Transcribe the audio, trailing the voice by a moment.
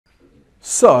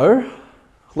So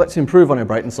let's improve on our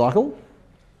Brayton cycle.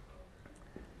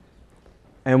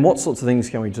 And what sorts of things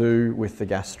can we do with the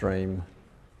gas stream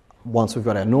once we've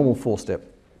got our normal four-step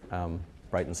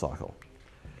Brayton cycle?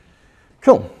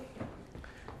 Cool.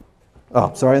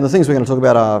 Oh, sorry, and the things we're going to talk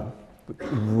about are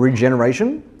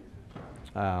regeneration,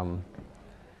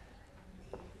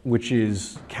 which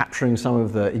is capturing some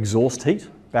of the exhaust heat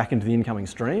back into the incoming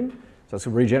stream. So that's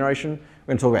regeneration.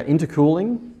 We're going to talk about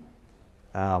intercooling.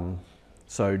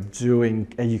 So doing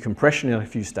AU compression in a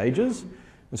few stages.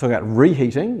 We'll talk about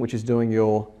reheating, which is doing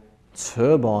your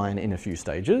turbine in a few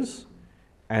stages,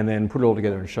 and then put it all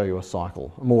together and show you a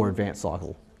cycle, a more advanced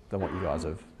cycle than what you guys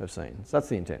have seen. So that's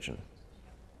the intention.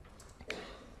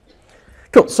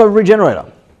 Cool, so regenerator.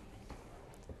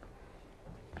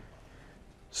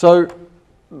 So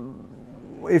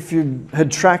if you had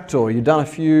tracked or you'd done a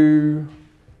few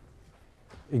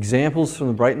examples from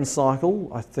the Brayton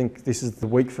cycle, I think this is the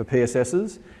week for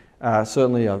PSSs.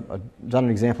 Certainly I've done an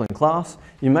example in class.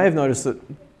 You may have noticed that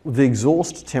the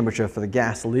exhaust temperature for the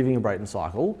gas leaving a Brayton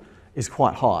cycle is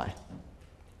quite high.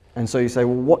 And so you say,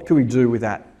 well, what could we do with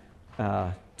that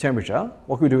temperature?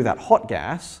 What could we do with that hot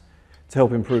gas to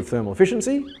help improve thermal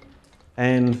efficiency?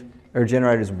 And a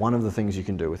regenerator is one of the things you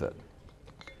can do with it.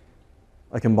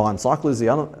 A combined cycle is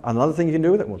another thing you can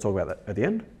do with it, and we'll talk about that at the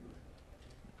end.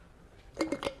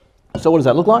 So what does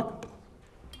that look like?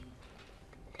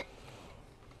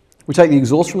 We take the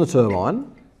exhaust from the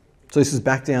turbine. So this is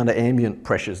back down to ambient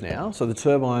pressures now. So the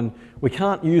turbine, we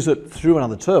can't use it through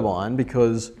another turbine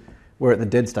because we're at the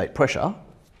dead state pressure.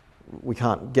 We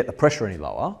can't get the pressure any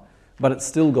lower, but it's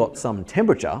still got some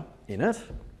temperature in it.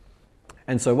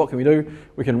 And so what can we do?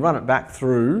 We can run it back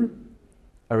through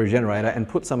a regenerator and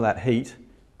put some of that heat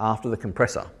after the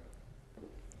compressor.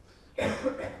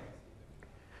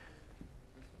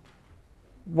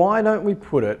 Why don't we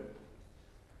put it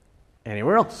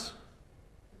anywhere else?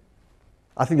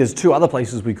 I think there's two other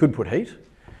places we could put heat.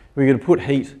 We could put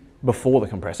heat before the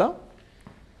compressor,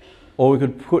 or we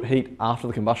could put heat after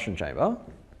the combustion chamber.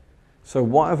 So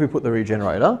why have we put the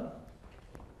regenerator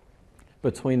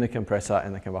between the compressor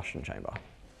and the combustion chamber?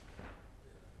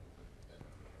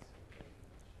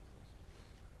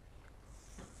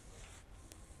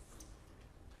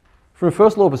 From a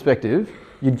first law perspective,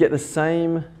 you'd get the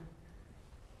same.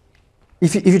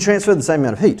 If you transfer the same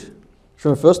amount of heat,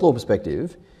 from a first law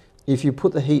perspective, if you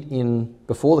put the heat in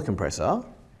before the compressor,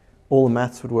 all the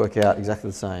maths would work out exactly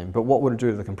the same. But what would it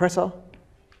do to the compressor?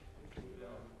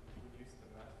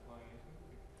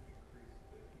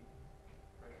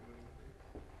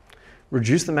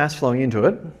 Reduce the mass flowing into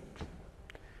it.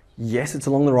 Yes, it's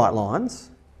along the right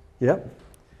lines. Yep.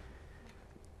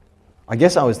 I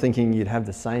guess I was thinking you'd have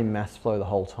the same mass flow the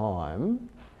whole time.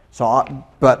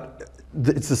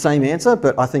 It's the same answer,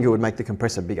 but I think it would make the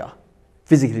compressor bigger,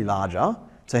 physically larger,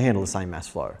 to handle the same mass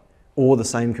flow. Or the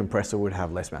same compressor would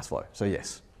have less mass flow. So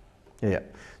yes. Yeah.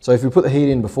 So if we put the heat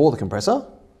in before the compressor,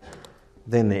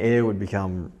 then the air would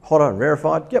become hotter and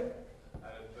rarefied. Yep.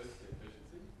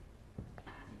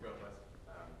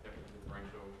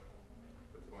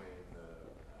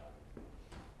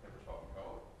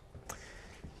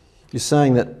 You're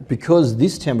saying that because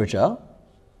this temperature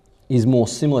is more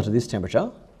similar to this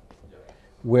temperature,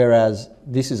 whereas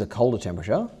this is a colder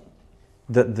temperature,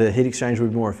 that the heat exchange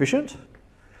would be more efficient.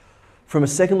 From a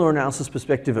second law analysis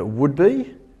perspective, it would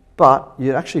be, but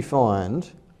you'd actually find,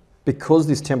 because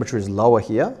this temperature is lower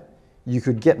here, you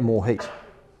could get more heat.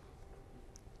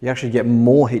 You actually get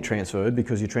more heat transferred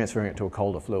because you're transferring it to a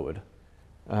colder fluid.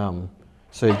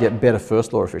 So you get better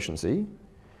first law efficiency,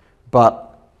 but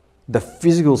the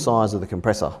physical size of the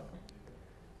compressor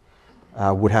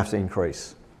would have to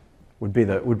increase, would be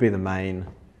the main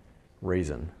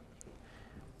reason.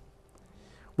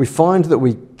 We find that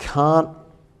we can't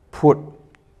put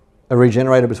a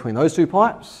regenerator between those two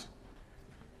pipes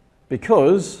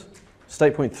because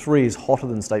state point 3 is hotter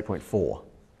than state point 4.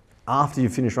 After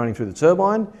you've finished running through the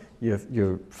turbine,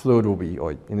 your fluid will be,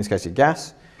 or in this case your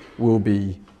gas, will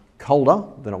be colder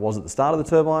than it was at the start of the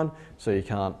turbine, so you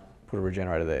can't put a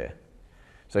regenerator there.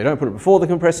 So you don't put it before the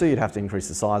compressor, you'd have to increase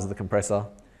the size of the compressor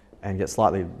and get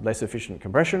slightly less efficient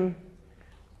compression.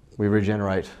 We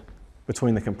regenerate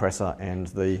between the compressor and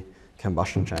the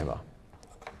combustion chamber.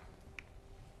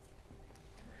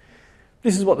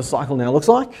 This is what the cycle now looks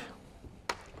like.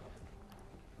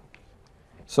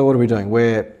 So what are we doing?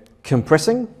 We're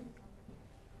compressing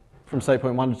from state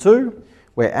point 1 to 2.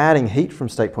 We're adding heat from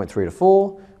state point 3 to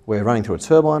 4. We're running through a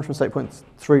turbine from state point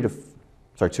 2 to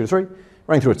 3.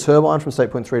 Running through a turbine from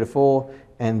state point 3 to 4,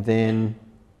 and then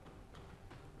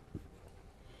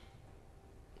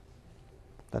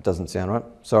that doesn't sound right,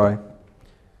 sorry.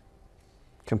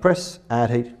 compress, add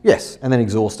heat, yes, and then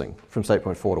exhausting from state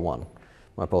point 4 to 1.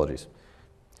 My apologies.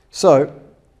 So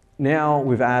now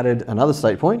we've added another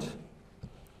state point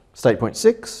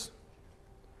 6,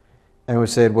 and we've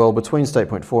said, well, between state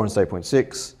point 4 and state point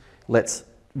 6, let's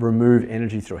remove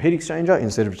energy through a heat exchanger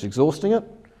instead of just exhausting it.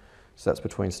 So that's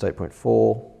between state point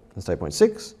 4 and state point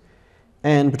 6.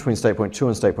 And between state point 2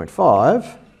 and state point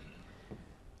 5,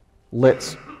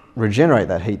 let's regenerate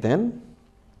that heat then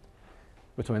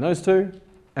between those two,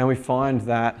 and we find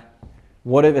that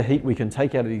whatever heat we can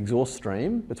take out of the exhaust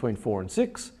stream between 4 and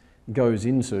 6 goes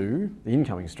into the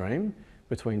incoming stream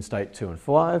between state 2 and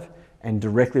 5 and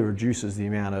directly reduces the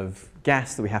amount of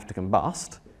gas that we have to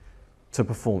combust to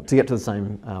get to the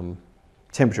same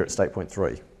temperature at state point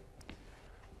 3.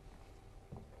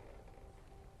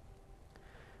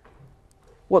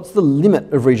 What's the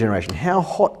limit of regeneration? How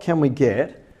hot can we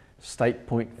get state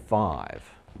point 5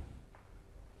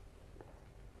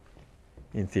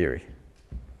 in theory?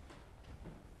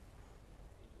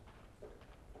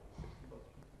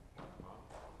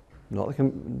 Not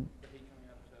the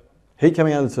heat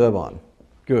coming out of the turbine.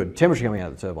 Good. Temperature coming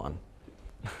out of the turbine.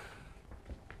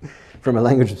 From a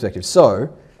language perspective.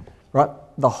 So, right,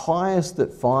 the highest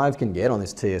that 5 can get on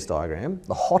this TS diagram,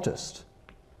 the hottest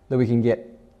that we can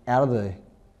get out of the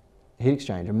heat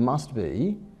exchanger must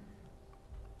be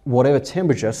whatever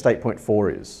temperature state point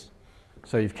 4 is.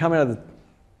 So you've come out of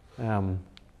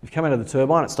the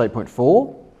turbine at state point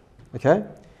 4, okay?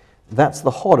 That's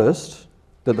the hottest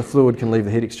that the fluid can leave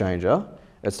the heat exchanger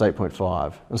at state point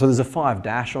 5. And so there's a 5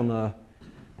 dash on the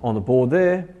board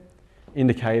there,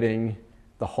 indicating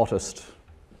the hottest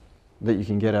that you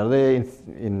can get out of there.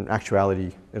 In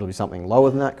actuality, it'll be something lower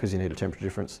than that because you need a temperature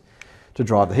difference to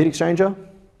drive the heat exchanger.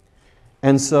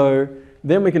 And so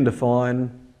then we can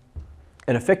define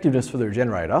an effectiveness for the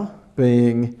regenerator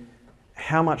being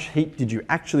how much heat did you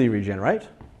actually regenerate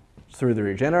through the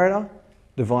regenerator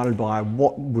divided by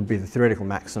what would be the theoretical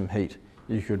maximum heat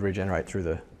you could regenerate through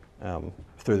the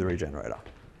regenerator,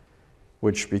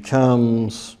 which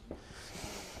becomes,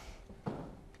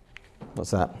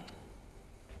 what's that?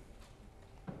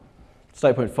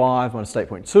 State point 5 minus state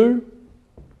point 2.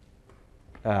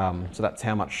 So that's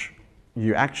how much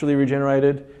you actually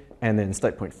regenerated, and then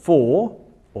state point 4,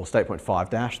 or state point 5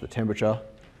 dash, the temperature,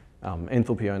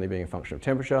 enthalpy only being a function of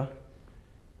temperature,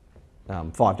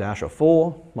 5 dash or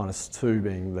 4, minus 2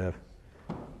 being the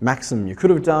maximum you could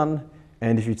have done,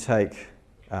 and if you take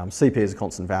Cp as a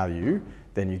constant value,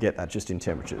 then you get that just in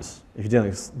temperatures. If you're dealing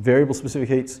with variable specific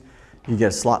heats, you get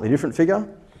a slightly different figure,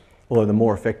 although the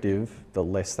more effective, the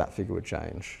less that figure would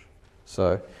change.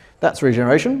 So that's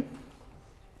regeneration.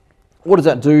 What does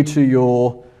that do to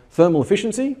your thermal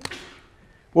efficiency?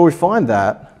 Well, we find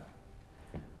that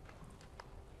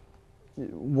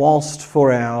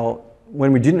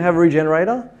when we didn't have a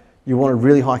regenerator, you wanted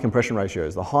really high compression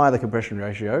ratios. The higher the compression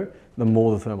ratio, the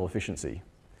more the thermal efficiency.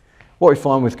 What we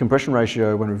find with compression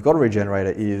ratio when we've got a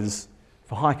regenerator is,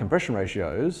 for high compression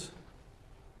ratios,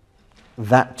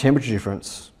 that temperature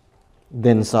difference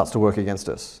then starts to work against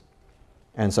us.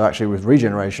 And so actually with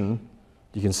regeneration,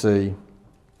 you can see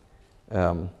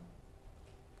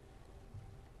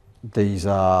these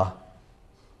are,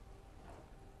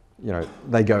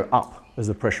 they go up as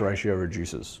the pressure ratio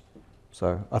reduces.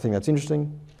 So I think that's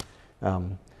interesting.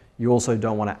 You also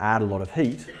don't want to add a lot of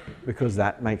heat because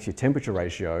that makes your temperature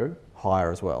ratio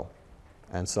higher as well.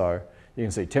 And so you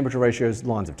can see temperature ratios,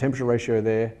 lines of temperature ratio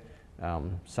there,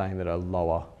 saying that a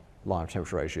lower line of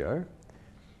temperature ratio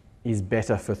is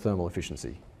better for thermal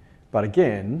efficiency. But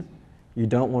again, you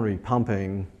don't want to be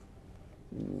pumping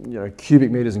cubic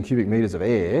meters and cubic meters of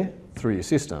air through your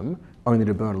system only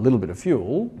to burn a little bit of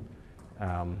fuel.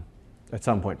 At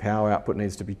some point, power output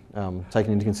needs to be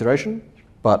taken into consideration.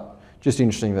 But just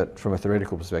interesting that from a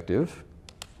theoretical perspective,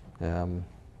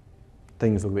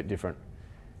 things look a bit different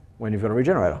when you've got a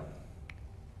regenerator.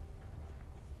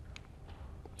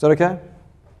 Is that okay?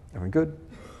 Everyone good?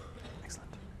 Excellent.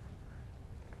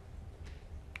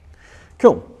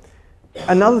 Cool.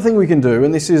 Another thing we can do,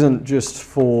 and this isn't just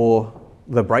for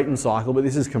the Brayton cycle, but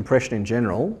this is compression in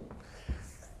general,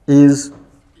 is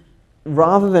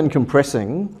rather than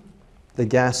compressing the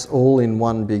gas all in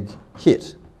one big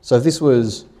hit. So if this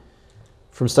was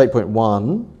from state point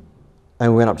 1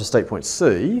 and we went up to state point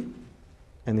C,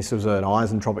 and this was an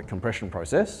isentropic compression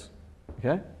process,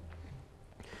 okay?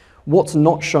 What's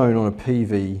not shown on a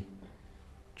PV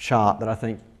chart that I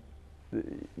think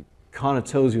kind of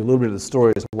tells you a little bit of the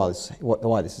story as to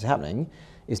why this is happening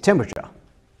is temperature,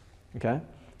 okay?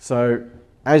 So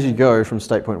as you go from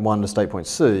state point 1 to state point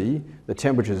C, the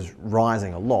temperature is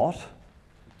rising a lot,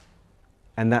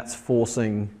 and that's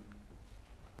forcing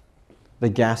the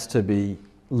gas to be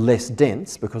less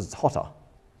dense because it's hotter,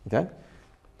 okay?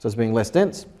 So it's being less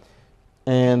dense,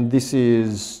 and this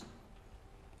is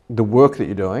the work that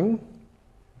you're doing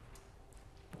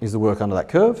is the work under that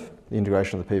curve, the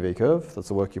integration of the PV curve. That's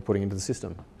the work you're putting into the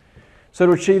system. So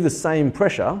to achieve the same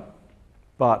pressure,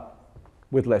 but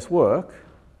with less work,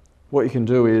 what you can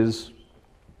do is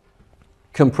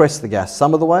compress the gas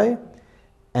some of the way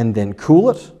and then cool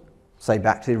it, say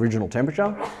back to the original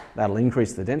temperature. That'll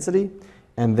increase the density,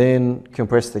 and then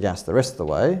compress the gas the rest of the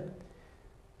way,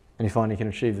 and you find you can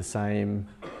achieve the same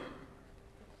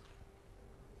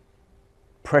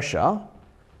pressure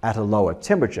at a lower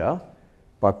temperature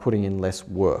by putting in less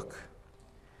work.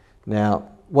 Now,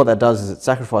 what that does is it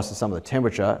sacrifices some of the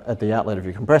temperature at the outlet of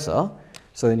your compressor,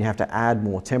 so then you have to add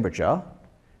more temperature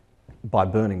by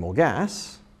burning more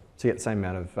gas to get the same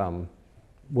amount of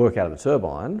work out of the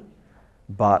turbine,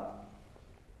 but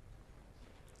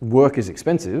work is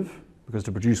expensive because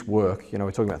to produce work, you know,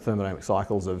 we're talking about thermodynamic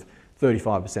cycles of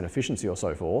 35% efficiency or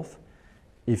so forth.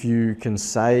 If you can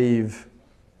save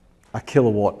a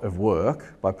kilowatt of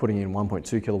work by putting in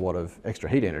 1.2 kilowatt of extra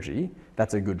heat energy,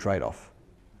 that's a good trade-off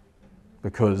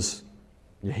because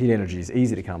your heat energy is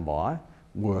easy to come by,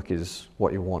 work is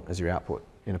what you want as your output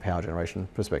in a power generation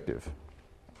perspective.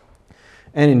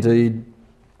 And indeed,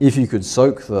 if you could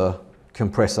soak the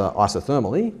compressor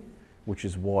isothermally, which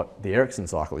is what the Ericsson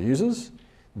cycle uses,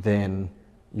 then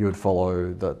you would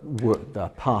follow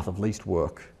the path of least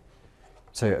work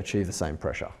to achieve the same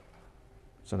pressure.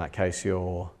 So in that case,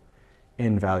 your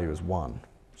N value is 1.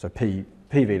 So PV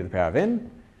to the power of N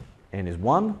is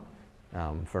 1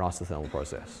 for an isothermal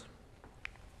process.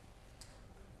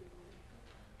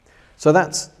 So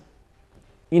that's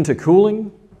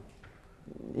intercooling.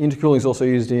 Intercooling is also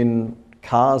used in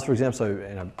cars, for example.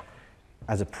 So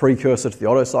as a precursor to the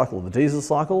Otto cycle or the diesel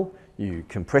cycle, you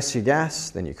compress your gas,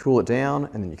 then you cool it down,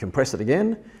 and then you compress it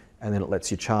again, and then it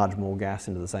lets you charge more gas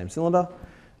into the same cylinder.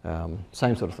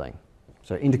 Same sort of thing.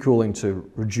 So intercooling to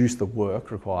reduce the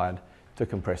work required to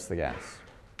compress the gas.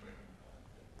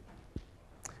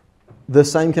 The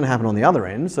same can happen on the other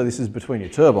end. So this is between your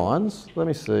turbines. Let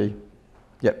me see.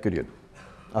 Yep, good.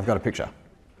 I've got a picture.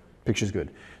 Picture's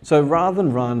good. So rather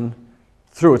than run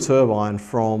through a turbine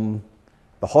from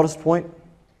the hottest point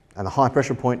and the high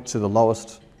pressure point to the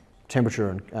lowest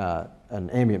temperature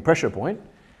and ambient pressure point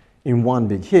in one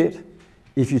big hit,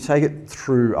 if you take it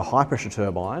through a high pressure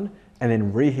turbine and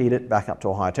then reheat it back up to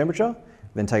a higher temperature,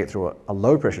 then take it through a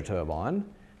low pressure turbine,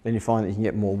 then you find that you can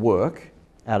get more work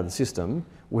out of the system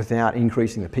without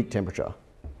increasing the peak temperature.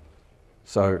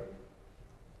 So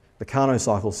the Carnot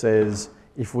cycle says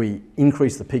if we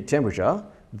increase the peak temperature,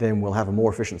 then we'll have a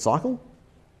more efficient cycle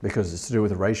because it's to do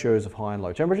with the ratios of high and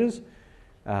low temperatures.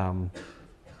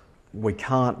 We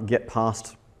can't get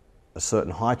past a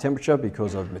certain high temperature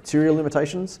because of material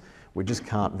limitations. We just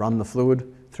can't run the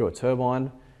fluid through a turbine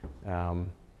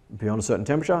beyond a certain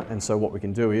temperature. And so what we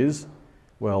can do is,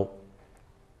 well,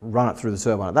 run it through the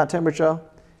turbine at that temperature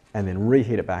and then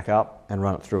reheat it back up and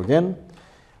run it through again.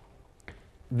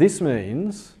 This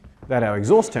means that our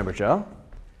exhaust temperature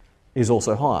is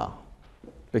also higher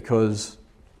because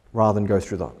rather than go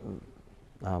through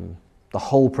the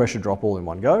whole pressure drop all in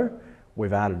one go,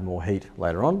 we've added more heat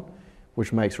later on,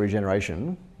 which makes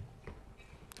regeneration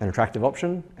an attractive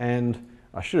option. And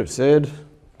I should have said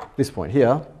this point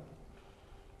here,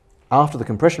 after the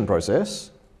compression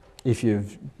process, if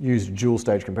you've used a dual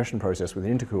stage compression process with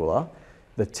an intercooler,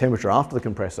 the temperature after the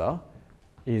compressor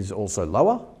is also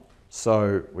lower.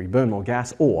 So we burn more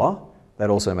gas, or that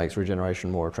also makes regeneration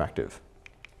more attractive.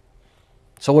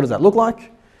 So what does that look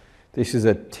like? This is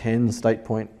a 10 state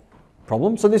point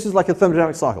problem. So this is like a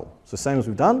thermodynamic cycle. So same as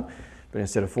we've done, but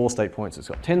instead of 4 state points, it's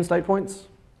got 10 state points.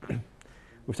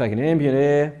 We've taken ambient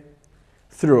air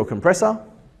through a compressor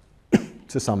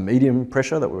to some medium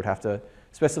pressure that we would have to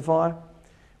specify.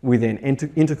 We then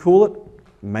intercool it,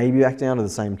 maybe back down to the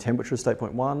same temperature as state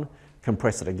point 1,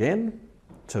 compress it again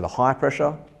to the high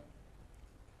pressure,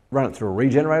 run it through a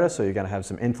regenerator, so you're going to have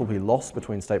some enthalpy loss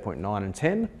between state point 9 and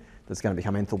 10. That's going to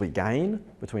become enthalpy gain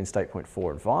between state point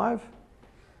 4 and 5.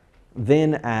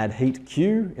 Then add heat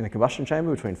Q in the combustion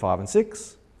chamber between 5 and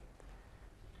 6.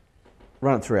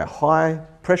 Run it through our high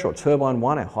pressure, or turbine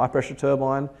 1, our high pressure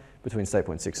turbine, between state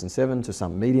point 6 and 7 to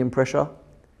some medium pressure.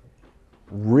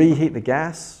 Reheat the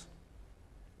gas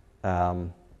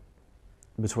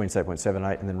between state point 7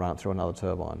 and 8, and then run it through another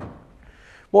turbine.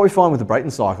 What we find with the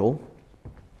Brayton cycle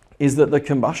is that the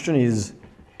combustion is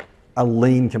a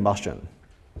lean combustion.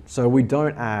 So we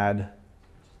don't add,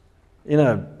 in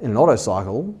an Otto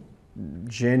cycle,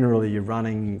 generally you're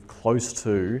running close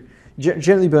to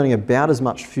generally burning about as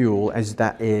much fuel as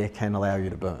that air can allow you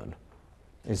to burn.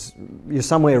 You're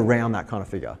somewhere around that kind of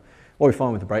figure. What we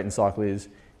find with the Brayton cycle is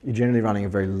you're generally running a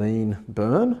very lean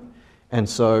burn, and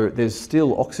so there's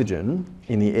still oxygen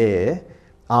in the air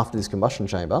after this combustion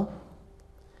chamber,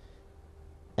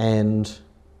 and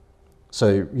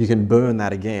so you can burn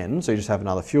that again. So you just have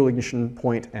another fuel ignition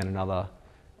point and another,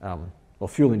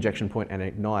 fuel injection point and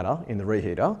an igniter in the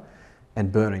reheater,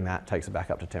 and burning that takes it back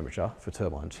up to temperature for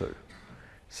turbine 2.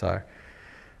 So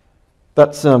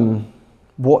that's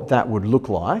what that would look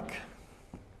like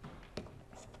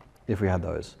if we had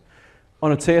those.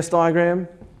 On a TS diagram,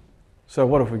 so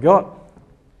what have we got?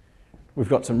 We've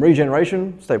got some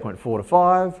regeneration, state point 4 to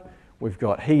 5. We've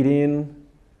got heat in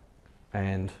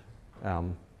and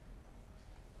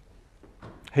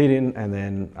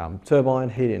then turbine,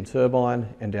 heat in,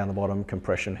 turbine, and down the bottom,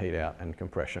 compression, heat out, and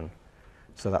compression.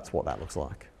 So that's what that looks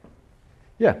like.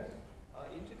 Yeah?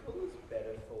 Intercooler is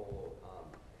better for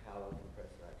how a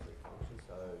compressor actually functions.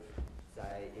 So,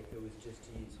 say, if it was just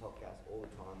to use hot gas all the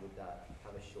time, would that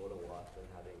have a shorter life than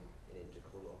having an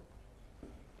intercooler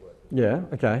working? Yeah,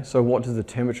 okay. So what does the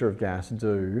temperature of gas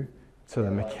do to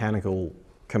the mechanical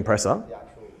compressor? The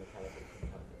actual mechanical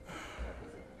compressor.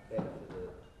 Is it better for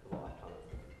the lifetime of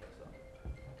the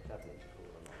compressor? That's an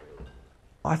intercooler, not really.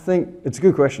 I think it's a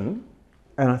good question,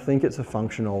 and I think it's a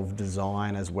function of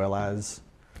design as well as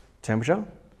temperature.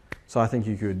 So I think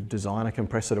you could design a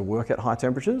compressor to work at high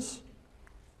temperatures,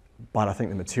 but I think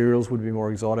the materials would be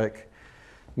more exotic.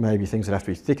 Maybe things would have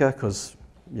to be thicker because,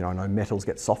 you know, I know metals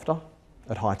get softer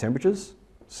at high temperatures.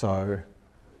 So,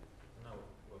 No,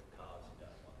 with cars, you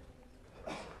don't want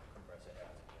the compressor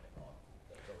out to get hot.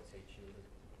 That's always heat shielded.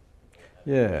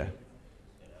 yeah.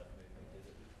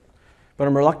 But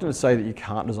I'm reluctant to say that you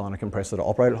can't design a compressor to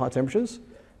operate at high temperatures,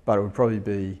 but it would probably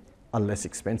be a less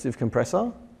expensive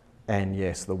compressor, and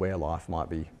yes, the wear life might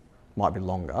be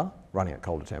longer running at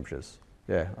colder temperatures.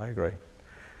 Yeah, I agree.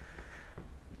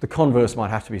 The converse might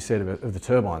have to be said of the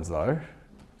turbines though.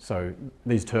 So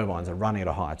these turbines are running at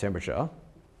a higher temperature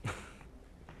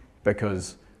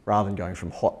because rather than going from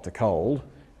hot to cold,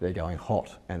 they're going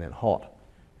hot and then hot.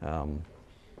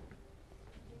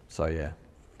 So yeah,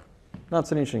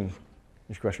 that's an interesting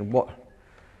question.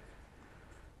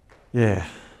 Yeah,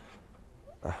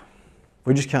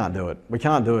 we just can't do it. We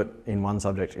can't do it in one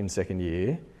subject in second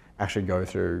year, actually go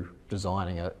through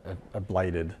designing a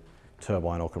bladed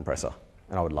turbine or compressor,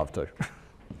 and I would love to.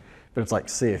 But it's like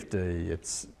CFD,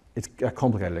 it's a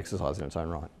complicated exercise in its own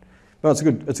right. But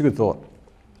it's a good thought.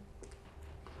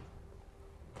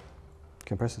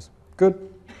 Compressors,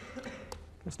 good.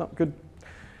 It's not good.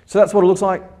 So that's what it looks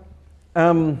like.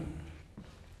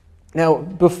 Now,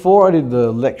 before I did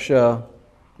the lecture,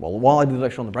 well, while I did the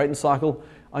lecture on the Brayton cycle,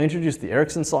 I introduced the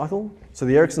Ericsson cycle. So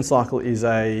the Ericsson cycle is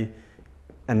an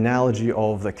analogy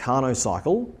of the Carnot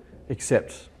cycle,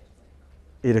 except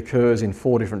it occurs in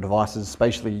 4 different devices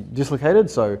spatially dislocated.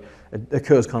 So it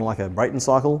occurs kind of like a Brayton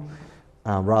cycle,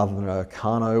 rather than a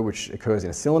Carnot, which occurs in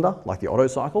a cylinder, like the Otto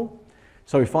cycle.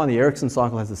 So we find the Ericsson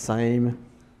cycle has the same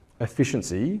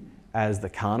efficiency as the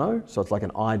Carnot. So it's like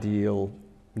an ideal,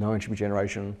 no entropy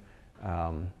generation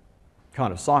kind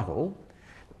of cycle.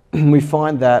 We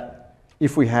find that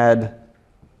if we had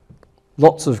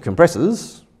lots of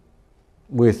compressors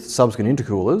with subsequent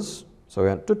intercoolers, so we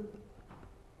went,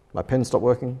 my pen stopped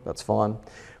working, that's fine.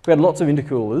 We had lots of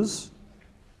intercoolers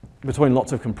between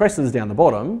lots of compressors down the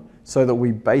bottom so that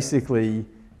we basically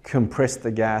compressed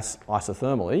the gas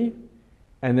isothermally.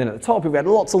 And then at the top, if we had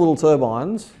lots of little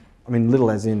turbines, I mean little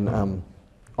as in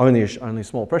only a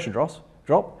small pressure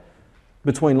drop,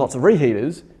 between lots of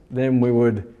reheaters, then we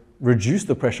would reduce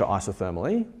the pressure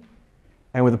isothermally,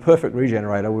 and with a perfect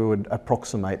regenerator, we would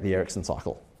approximate the Ericsson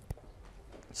cycle.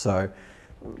 So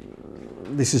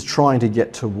this is trying to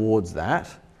get towards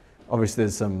that. Obviously,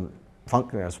 there's some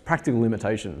practical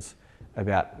limitations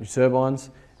about your turbines,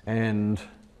 and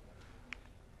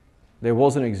there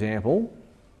was an example.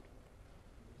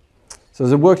 So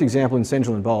there's a worked example in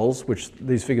Central and Bowles, which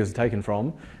these figures are taken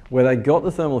from, where they got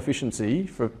the thermal efficiency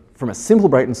from a simple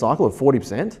Brayton cycle of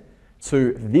 40%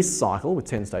 to this cycle with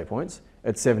 10 state points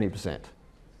at 70%.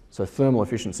 So thermal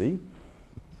efficiency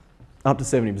up to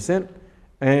 70%.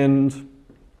 And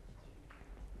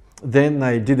then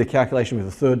they did the calculation with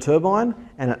a third turbine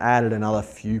and it added another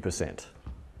few percent.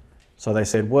 So they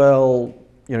said, well,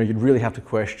 you know, you'd really have to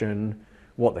question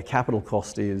what the capital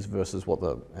cost is versus what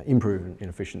the improvement in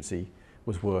efficiency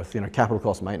was worth. You know, capital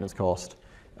cost, maintenance cost,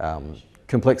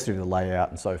 complexity of the layout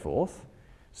and so forth.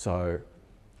 So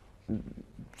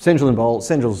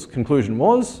Central's conclusion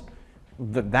was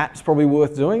that that's probably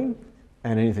worth doing,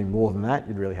 and anything more than that,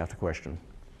 you'd really have to question.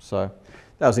 So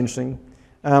that was interesting.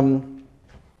 I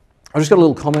just got a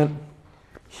little comment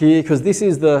here because this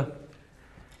is the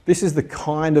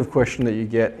kind of question that you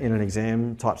get in an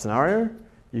exam type scenario.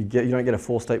 You don't get a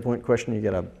 4 state point question, you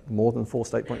get a more than 4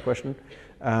 state point question.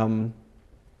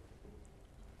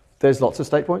 There's lots of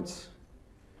state points.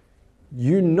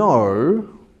 You know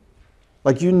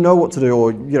what to do,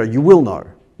 or you will know.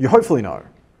 You hopefully know.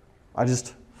 I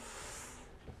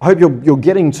hope you're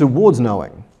getting towards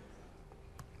knowing.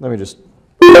 Let me just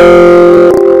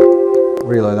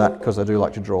reload that because I do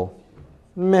like to draw.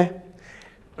 Meh.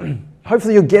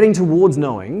 Hopefully you're getting towards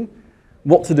knowing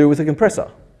what to do with a compressor.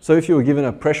 So if you were given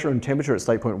a pressure and temperature at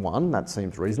state point 1, that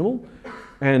seems reasonable,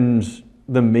 and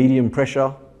the medium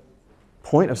pressure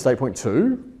point of state point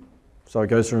 2, so it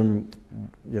goes from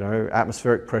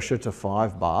atmospheric pressure to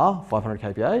 5 bar, 500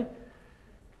 kPa.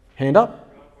 Hand up.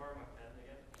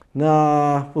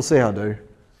 Nah, we'll see how I do.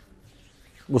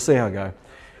 We'll see how I go.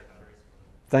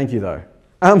 Thank you though.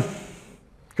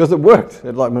 Because it worked.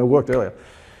 It worked earlier.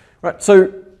 Right,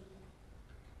 so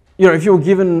if you were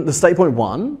given the state point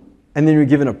 1 and then you were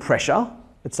given a pressure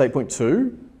at state point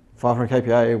 2, 500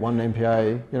 kPa, 1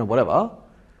 MPa, whatever,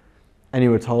 and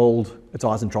you were told it's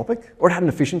isentropic, or it had an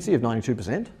efficiency of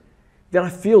 92%, then I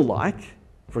feel like,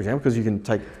 for example, because you can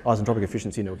take isentropic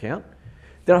efficiency into account,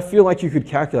 then I feel like you could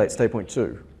calculate state point 2.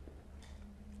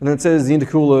 And then it says the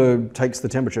intercooler takes the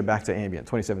temperature back to ambient,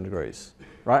 27 degrees,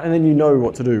 right? And then you know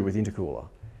what to do with the intercooler.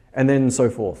 And then so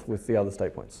forth with the other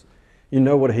state points. You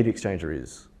know what a heat exchanger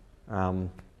is.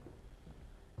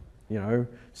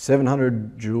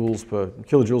 700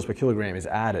 kilojoules per kilogram is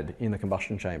added in the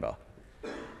combustion chamber.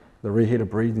 The reheater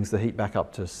brings the heat back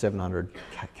up to 700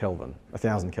 Kelvin,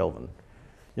 1000 Kelvin,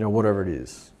 whatever it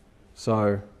is.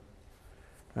 So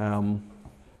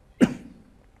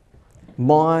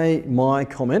my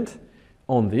comment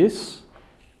on this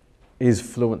is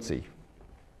fluency.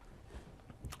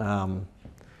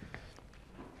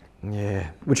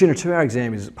 Which in a 2-hour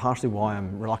exam is partially why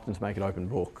I'm reluctant to make it open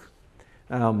book.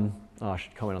 I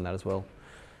should comment on that as well.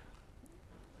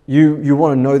 You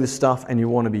want to know this stuff and you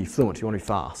want to be fluent, you want to be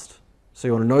fast. So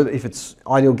you want to know that if it's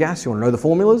ideal gas, you want to know the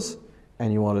formulas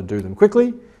and you want to do them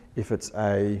quickly. If it's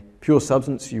a pure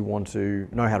substance, you want to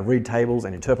know how to read tables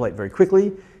and interpolate very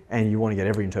quickly, and you want to get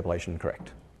every interpolation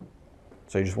correct.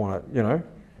 So you just want to, you want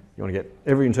to get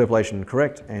every interpolation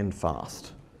correct and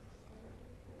fast.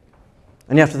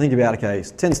 And you have to think about, okay,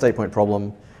 it's a 10 state point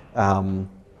problem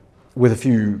with a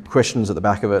few questions at the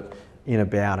back of it in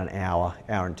about an hour,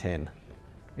 hour and 10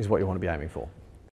 is what you want to be aiming for.